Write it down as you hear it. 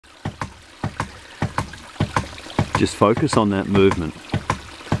Just focus on that movement.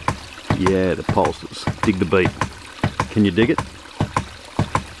 Yeah, the pulses. Dig the beat. Can you dig it?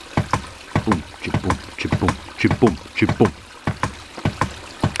 Boom, chip-boom, chip-boom, chip-boom, chip-boom.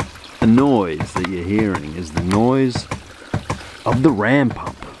 The noise that you're hearing is the noise of the ram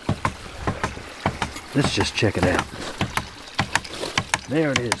pump. Let's just check it out.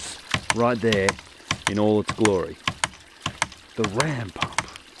 There it is, right there in all its glory. The ram pump.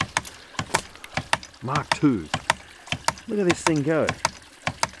 Mark II. Look at this thing go.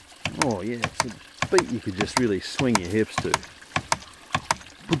 Oh yeah, it's a beat you could just really swing your hips to.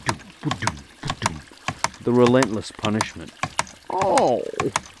 The relentless punishment. Oh,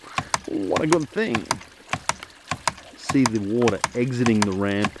 what a good thing. See the water exiting the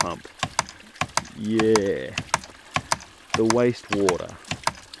ram pump. Yeah, the wastewater.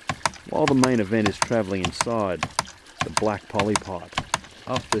 While the main event is travelling inside the black poly pipe,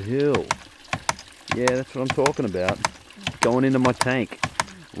 up the hill. Yeah, that's what I'm talking about. Going into my tank.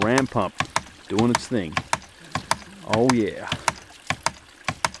 Ram pump, doing its thing. Oh yeah.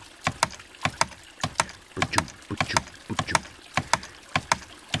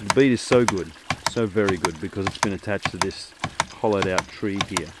 The beat is so good, so very good, because it's been attached to this hollowed out tree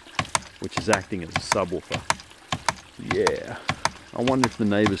here, which is acting as a subwoofer. Yeah. I wonder if the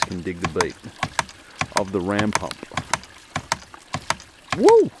neighbours can dig the beat of the ram pump.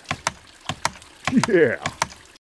 Woo! Yeah!